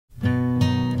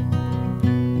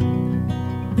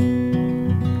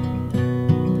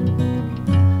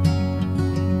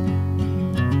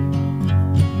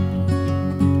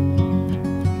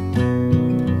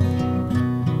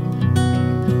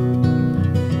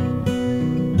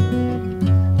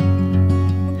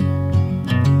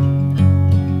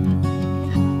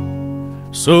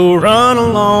So run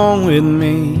along with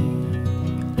me,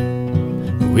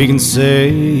 we can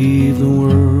save the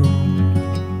world.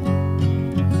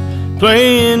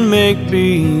 Playing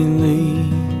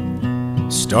make-believe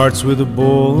starts with a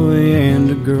boy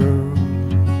and a girl.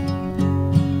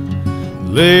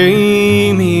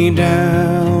 Lay me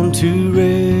down to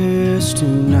rest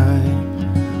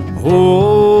tonight.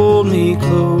 Hold me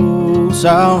close,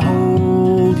 I'll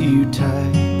hold you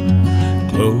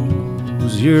tight.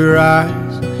 Close your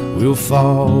eyes, we'll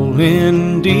fall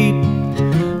in deep.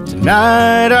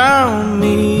 Tonight I'll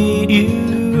meet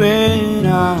you in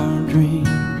our dream.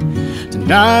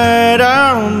 Tonight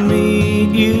I'll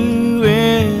meet you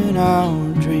in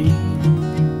our dream.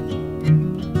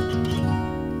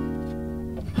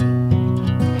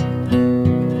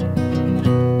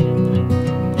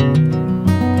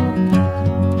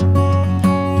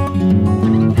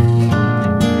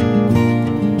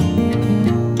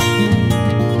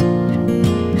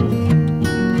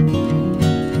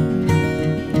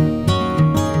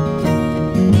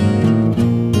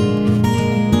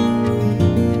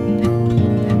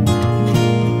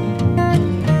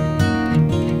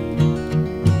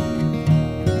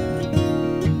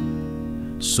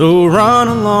 So run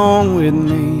along with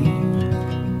me,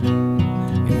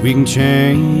 and we can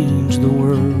change the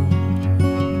world.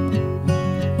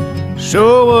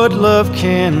 Show what love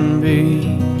can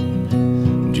be,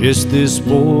 just this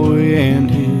boy and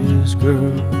his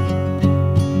girl.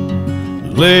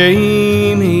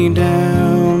 Lay me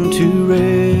down to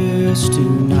rest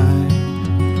tonight.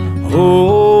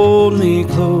 Hold me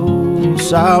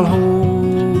close, I'll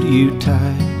hold you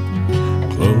tight.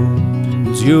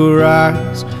 Close your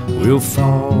eyes, we'll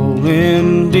fall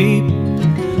in deep.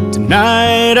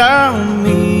 Tonight I'll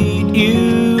meet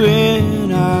you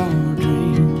in our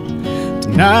dream.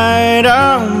 Tonight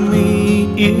I'll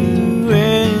meet you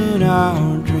in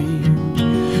our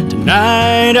dream.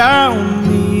 Tonight I'll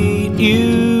meet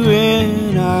you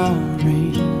in our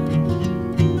dream.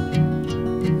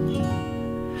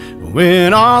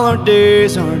 When all our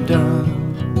days are done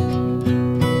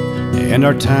and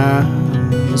our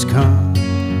time has come,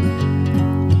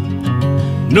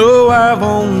 no, I've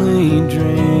only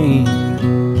dreamed